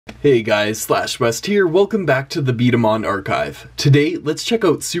Hey guys, Slash West here, welcome back to the B-Daman archive. Today, let's check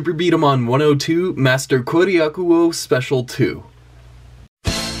out Super B-Daman 102 Master Koryakuo Special 2.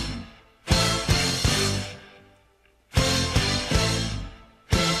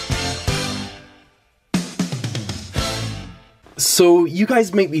 So, you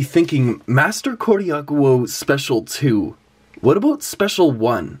guys might be thinking, Master Koryakuo Special 2, what about Special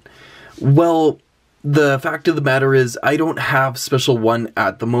 1? Well, the fact of the matter is, I don't have Special 1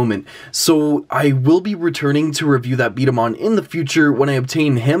 at the moment, so I will be returning to review that B-Daman in the future when I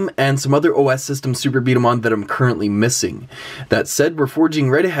obtain him and some other OS system Super B-Daman that I'm currently missing. That said, we're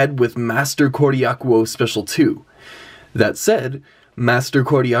forging right ahead with Master Koryakuo Special 2. That said, Master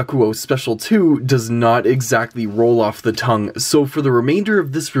Koryakuo Special 2 does not exactly roll off the tongue, so for the remainder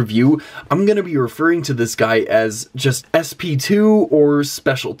of this review, I'm going to be referring to this guy as just SP2 or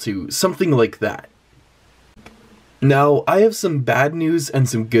Special 2, something like that. Now, I have some bad news and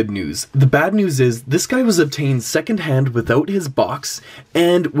some good news. The bad news is, this guy was obtained secondhand without his box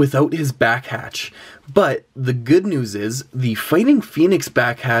and without his back hatch. But the good news is, the Fighting Phoenix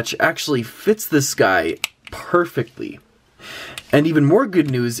back hatch actually fits this guy perfectly. And even more good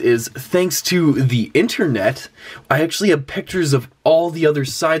news is, thanks to the internet, I actually have pictures of all the other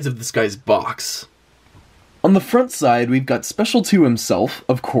sides of this guy's box. On the front side, we've got Special 2 himself,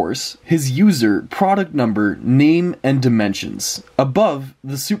 of course, his user, product number, name, and dimensions. Above,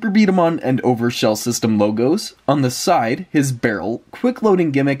 the Super B-Daman and Overshell system logos. On the side, his barrel, quick loading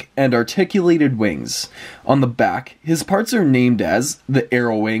gimmick, and articulated wings. On the back, his parts are named as the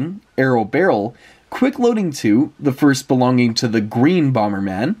Arrow Wing, Arrow Barrel, Quick Loading 2, the first belonging to the Green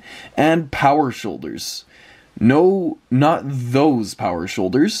Bomberman, and Power Shoulders. No, not those Power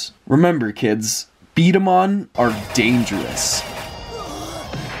Shoulders. Remember, kids, B-Daman are dangerous.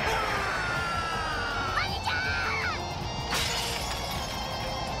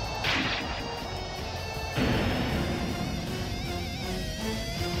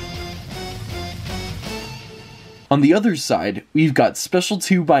 On the other side, we've got Special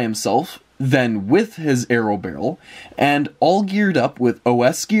 2 by himself, then with his arrow barrel, and all geared up with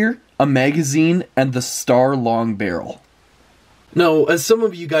OS gear, a magazine, and the star long barrel. Now, as some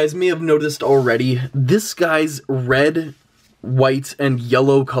of you guys may have noticed already, this guy's red, white, and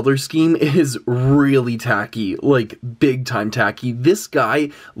yellow color scheme is really tacky, like big time tacky. This guy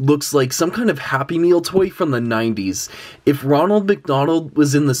looks like some kind of Happy Meal toy from the 90s. If Ronald McDonald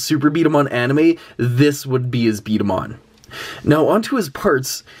was in the Super B-Daman anime, this would be his B-Daman. Now, onto his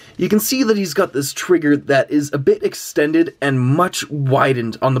parts, you can see that he's got this trigger that is a bit extended and much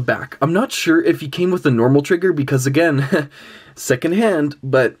widened on the back. I'm not sure if he came with a normal trigger because, again, secondhand,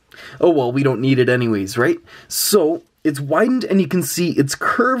 but oh well, we don't need it anyways, right? So, it's widened and you can see it's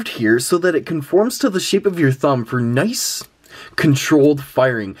curved here so that it conforms to the shape of your thumb for nice, controlled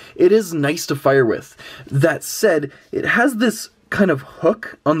firing. It is nice to fire with. That said, it has this kind of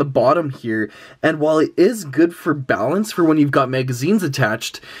hook on the bottom here, and while it is good for balance for when you've got magazines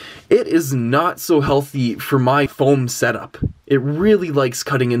attached, it is not so healthy for my foam setup. It really likes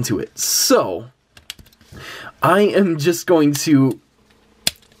cutting into it. So, I am just going to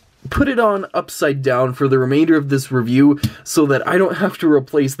put it on upside down for the remainder of this review so that I don't have to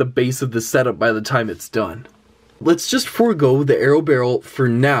replace the base of the setup by the time it's done. Let's just forego the arrow barrel for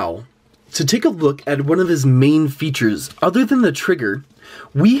now to take a look at one of his main features. Other than the trigger,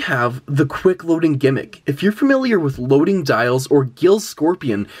 we have the quick loading gimmick. If you're familiar with loading dials or Gil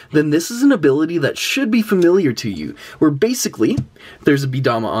Scorpion, then this is an ability that should be familiar to you, where basically, there's a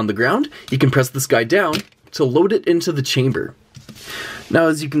B-Dama on the ground, you can press this guy down to load it into the chamber. Now,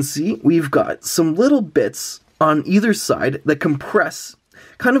 as you can see, we've got some little bits on either side that compress,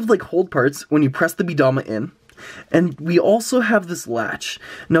 kind of like hold parts when you press the B-Dama in. And we also have this latch.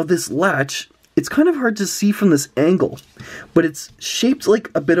 Now, this latch, it's kind of hard to see from this angle, but it's shaped like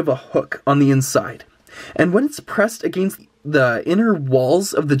a bit of a hook on the inside. And when it's pressed against the inner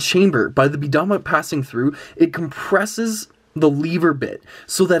walls of the chamber by the B-Dama passing through, it compresses the lever bit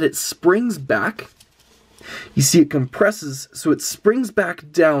so that it springs back. You see it compresses, so it springs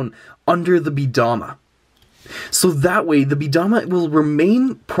back down under the B-Dama. So that way, the B-Dama will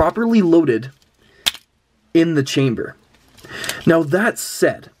remain properly loaded in the chamber. Now, that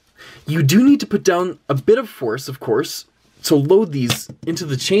said, you do need to put down a bit of force, of course, to load these into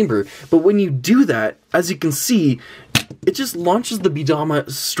the chamber, but when you do that, as you can see, it just launches the B-Daman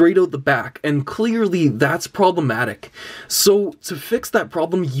straight out the back, and clearly that's problematic. So to fix that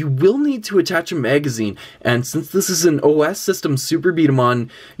problem, you will need to attach a magazine, and since this is an OS system Super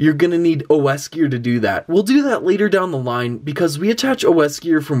B-Daman, you're gonna need OS gear to do that. We'll do that later down the line, because we attach OS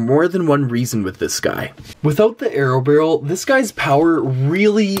gear for more than one reason with this guy. Without the arrow barrel, this guy's power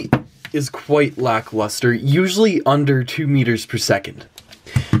really is quite lackluster, usually under 2 meters per second.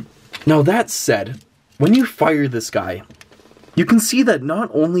 Now that said, when you fire this guy, you can see that not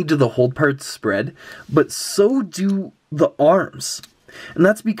only do the hold parts spread, but so do the arms. And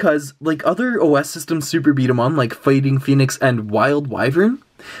that's because, like other OS system Super B-Daman like Fighting Phoenix and Wild Wyvern,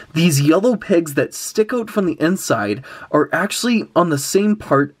 these yellow pegs that stick out from the inside are actually on the same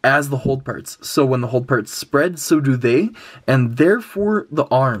part as the hold parts. So when the hold parts spread, so do they, and therefore the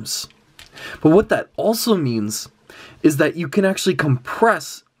arms. But what that also means is that you can actually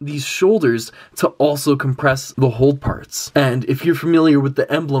compress these shoulders to also compress the hold parts. And if you're familiar with the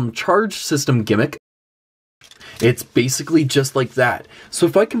emblem charge system gimmick, it's basically just like that. So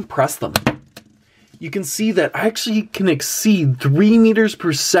if I compress them, you can see that I actually can exceed 3 meters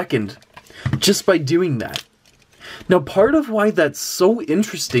per second just by doing that. Now, part of why that's so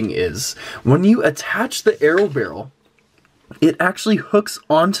interesting is when you attach the arrow barrel, it actually hooks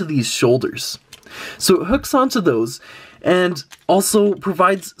onto these shoulders. So it hooks onto those, and also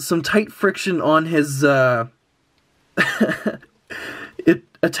provides some tight friction on his, it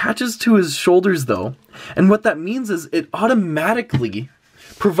attaches to his shoulders though, and what that means is it automatically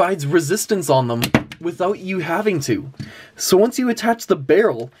provides resistance on them without you having to. So once you attach the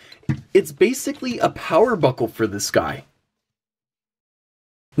barrel, it's basically a power buckle for this guy.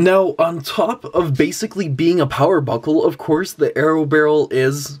 Now, on top of basically being a power buckle, of course, the arrow barrel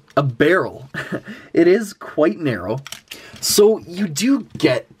is a barrel. It is quite narrow, so you do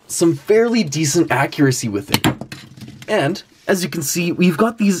get some fairly decent accuracy with it. And, as you can see, we've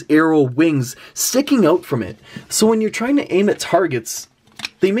got these arrow wings sticking out from it, so when you're trying to aim at targets,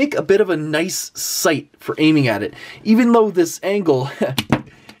 they make a bit of a nice sight for aiming at it, even though this angle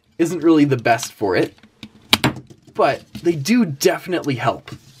isn't really the best for it. But they do definitely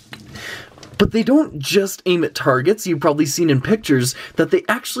help. But they don't just aim at targets. You've probably seen in pictures that they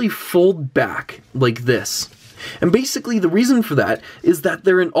actually fold back like this. And basically the reason for that is that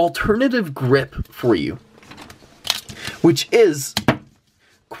they're an alternative grip for you, which is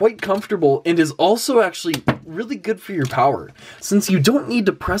quite comfortable and is also actually really good for your power. Since you don't need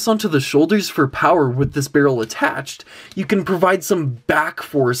to press onto the shoulders for power with this barrel attached, you can provide some back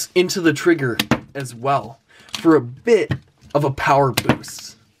force into the trigger as well for a bit of a power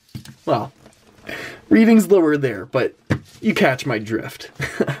boost. Well, reading's lower there, but you catch my drift.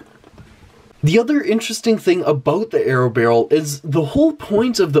 The other interesting thing about the arrow barrel is the whole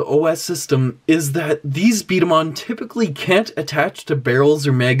point of the OS system is that these B-Daman typically can't attach to barrels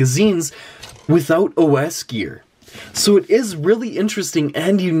or magazines without OS gear. So it is really interesting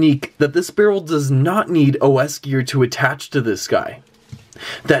and unique that this barrel does not need OS gear to attach to this guy.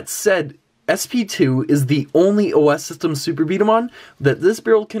 That said, SP2 is the only OS system Super B-Daman that this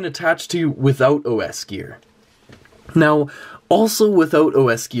barrel can attach to without OS gear. Now, also without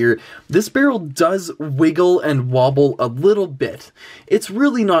OS gear, this barrel does wiggle and wobble a little bit. It's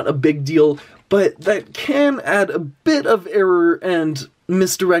really not a big deal, but that can add a bit of error and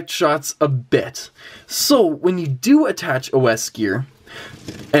misdirect shots a bit. So when you do attach OS gear,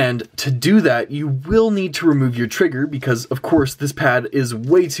 and to do that, you will need to remove your trigger because, of course, this pad is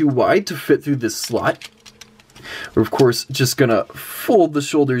way too wide to fit through this slot. We're, of course, just gonna fold the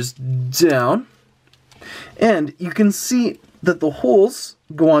shoulders down. And you can see that the holes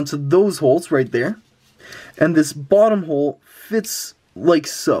go onto those holes right there. And this bottom hole fits like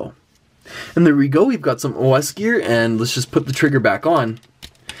so. And there we go, we've got some OS gear, and let's just put the trigger back on.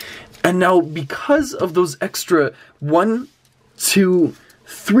 And now, because of those extra 1, 2,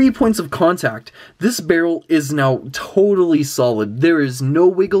 3 points of contact, this barrel is now totally solid. There is no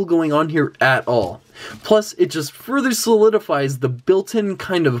wiggle going on here at all. Plus, it just further solidifies the built-in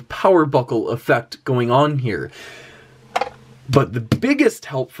kind of power buckle effect going on here. But the biggest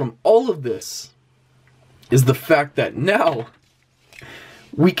help from all of this is the fact that now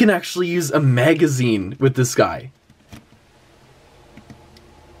we can actually use a magazine with this guy.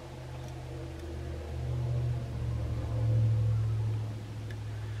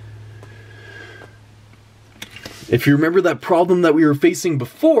 If you remember that problem that we were facing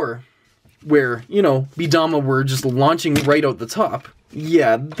before, where, you know, B-Daman were just launching right out the top,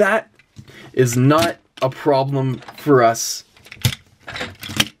 yeah, that is not a problem for us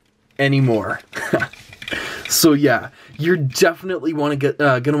anymore. So yeah, you're definitely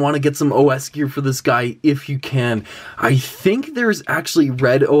gonna want to get some OS gear for this guy if you can. I think there's actually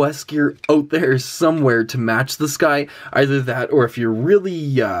red OS gear out there somewhere to match this guy. Either that, or if you're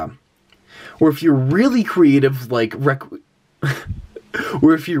really creative, like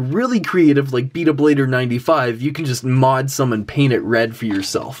or if you're really creative like Beta Blader 95, you can just mod some and paint it red for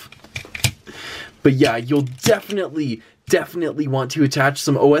yourself. But yeah, you'll definitely want to attach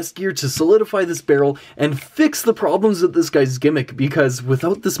some OS gear to solidify this barrel and fix the problems with this guy's gimmick, because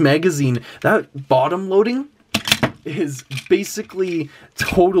without this magazine, that bottom loading is basically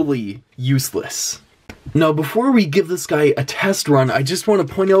totally useless. Now, before we give this guy a test run, I just want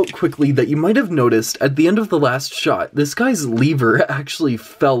to point out quickly that you might have noticed at the end of the last shot, this guy's lever actually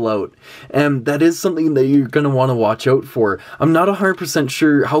fell out, and that is something that you're going to want to watch out for. I'm not 100%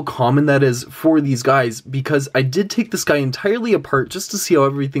 sure how common that is for these guys, because I did take this guy entirely apart just to see how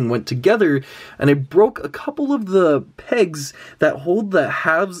everything went together, and I broke a couple of the pegs that hold the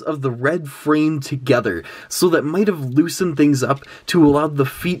halves of the red frame together, so that might have loosened things up to allow the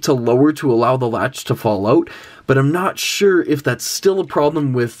feet to lower to allow the latch to fall out, but I'm not sure if that's still a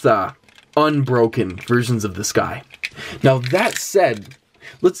problem with unbroken versions of this guy. Now, that said,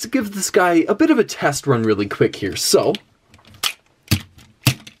 let's give this guy a bit of a test run really quick here. So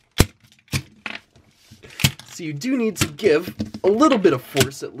you do need to give a little bit of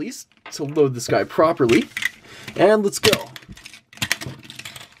force at least to load this guy properly, and let's go.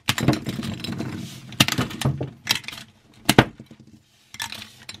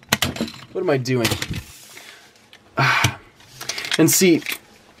 What am I doing? And see,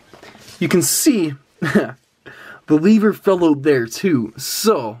 you can see the lever fell out there too,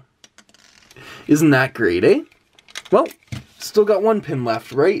 so isn't that great, eh? Well, still got one pin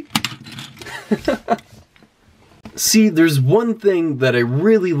left, right? See, there's one thing that I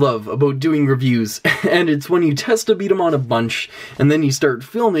really love about doing reviews, and it's when you test a B-Daman a bunch, and then you start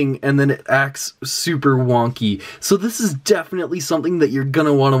filming, and then it acts super wonky. So this is definitely something that you're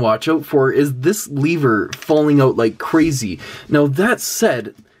gonna want to watch out for, is this lever falling out like crazy. Now, that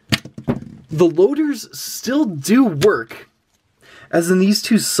said, the loaders still do work, as in these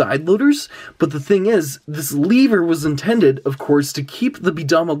two side loaders, but the thing is, this lever was intended, of course, to keep the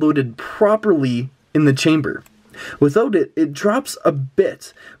B-Daman loaded properly in the chamber. Without it, it drops a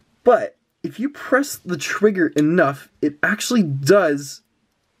bit, but if you press the trigger enough, it actually does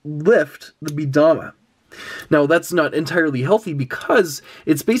lift the B-Daman. Now, that's not entirely healthy because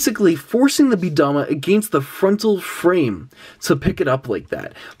it's basically forcing the B-Daman against the frontal frame to pick it up like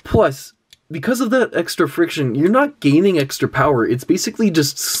that. Plus, because of that extra friction, you're not gaining extra power, it's basically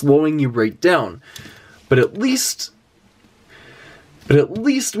just slowing you right down. But at least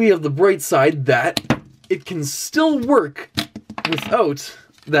we have the bright side that it can still work without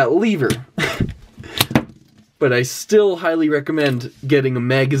that lever. But I still highly recommend getting a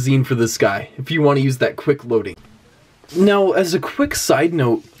magazine for this guy if you want to use that quick loading. Now, as a quick side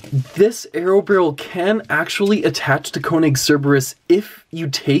note, this arrow barrel can actually attach to Koenig Cerberus if you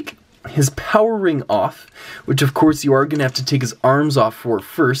take his power ring off, which of course you are going to have to take his arms off for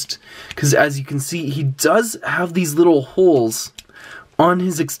first, because as you can see, he does have these little holes on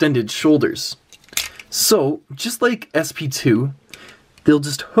his extended shoulders. So, just like SP2, they'll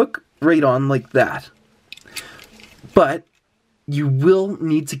just hook right on like that. But you will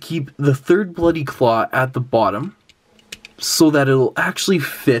need to keep the third bloody claw at the bottom so that it'll actually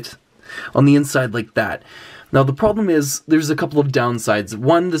fit on the inside like that. Now, the problem is there's a couple of downsides.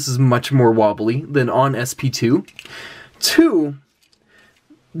 One, this is much more wobbly than on SP2. Two,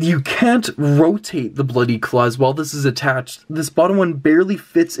 you can't rotate the bloody claws while this is attached. This bottom one barely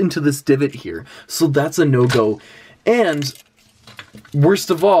fits into this divot here, so that's a no-go. And, worst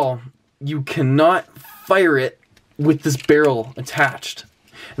of all, you cannot fire it with this barrel attached.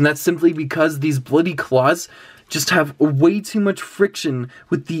 And that's simply because these bloody claws just have way too much friction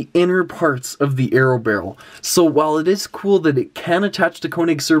with the inner parts of the arrow barrel. So while it is cool that it can attach to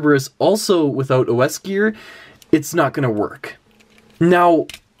Koenig Cerberus also without OS gear, it's not going to work. Now,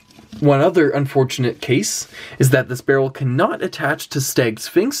 one other unfortunate case is that this barrel cannot attach to Stag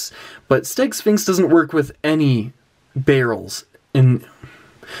Sphinx, but Stag Sphinx doesn't work with any barrels.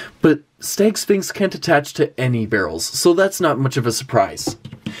 But Stag Sphinx can't attach to any barrels, so that's not much of a surprise.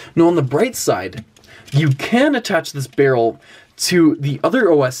 Now, on the bright side, you can attach this barrel to the other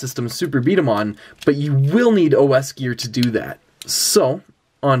OS system, Super B-Daman, but you will need OS gear to do that. So,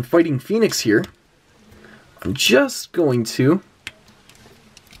 on Fighting Phoenix here, I'm just going to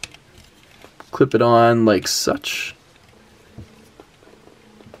clip it on like such.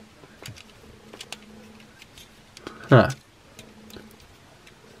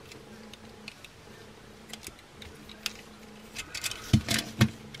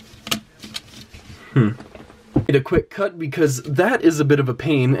 Made a quick cut because that is a bit of a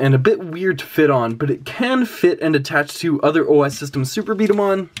pain and a bit weird to fit on, but it can fit and attach to other OS system Super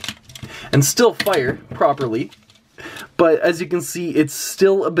B-Daman and still fire properly. But as you can see, it's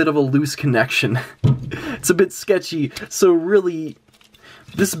still a bit of a loose connection. It's a bit sketchy, so really,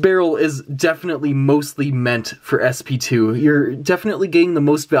 this barrel is definitely mostly meant for SP2. You're definitely getting the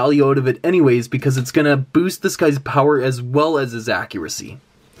most value out of it anyways because it's gonna boost this guy's power as well as his accuracy.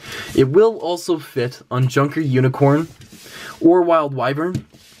 It will also fit on Junker Unicorn or Wild Wyvern.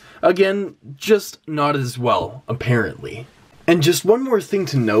 Again, just not as well, apparently. And just one more thing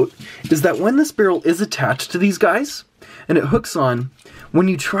to note is that when this barrel is attached to these guys, and it hooks on, when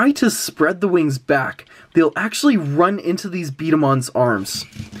you try to spread the wings back, they'll actually run into these B-Daman's arms.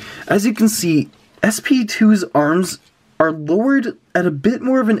 As you can see, SP2's arms are lowered at a bit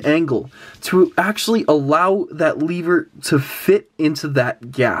more of an angle to actually allow that lever to fit into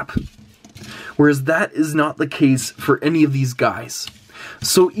that gap. Whereas that is not the case for any of these guys.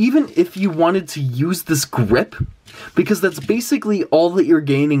 So even if you wanted to use this grip, because that's basically all that you're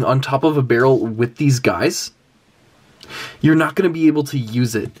gaining on top of a barrel with these guys, you're not going to be able to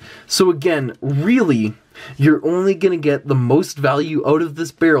use it. So again, really, you're only going to get the most value out of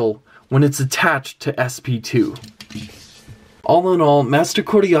this barrel when it's attached to SP2. All in all, Master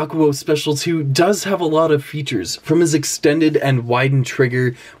Koryakuo Special 2 does have a lot of features, from his extended and widened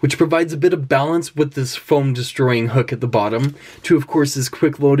trigger, which provides a bit of balance with this foam-destroying hook at the bottom, to of course his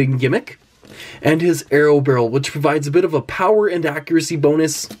quick-loading gimmick, and his arrow barrel, which provides a bit of a power and accuracy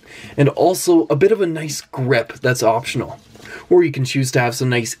bonus, and also a bit of a nice grip that's optional. Or you can choose to have some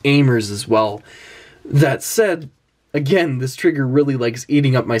nice aimers as well. That said, again, this trigger really likes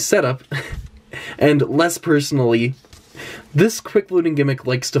eating up my setup, and less personally, this quick-loading gimmick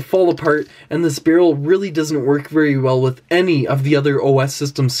likes to fall apart, and this barrel really doesn't work very well with any of the other OS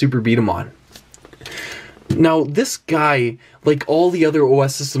system Super B-Daman. Now, this guy, like all the other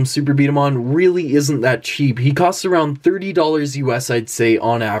OS system Super B-Daman, really isn't that cheap. He costs around $30 US, I'd say,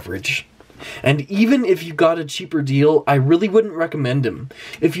 on average. And even if you got a cheaper deal, I really wouldn't recommend him.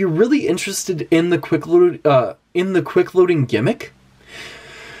 If you're really interested in the quick-loading gimmick,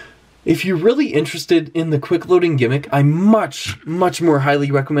 I much more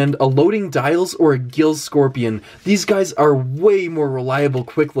highly recommend a Loading Dials or a Gill Scorpion. These guys are way more reliable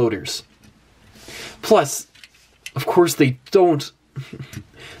quick loaders. Plus, of course, they don't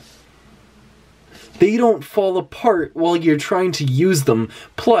fall apart while you're trying to use them.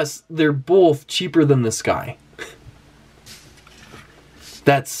 Plus, they're both cheaper than this guy.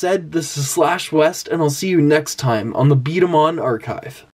 That said, this is Slash West, and I'll see you next time on the B-Daman Archive.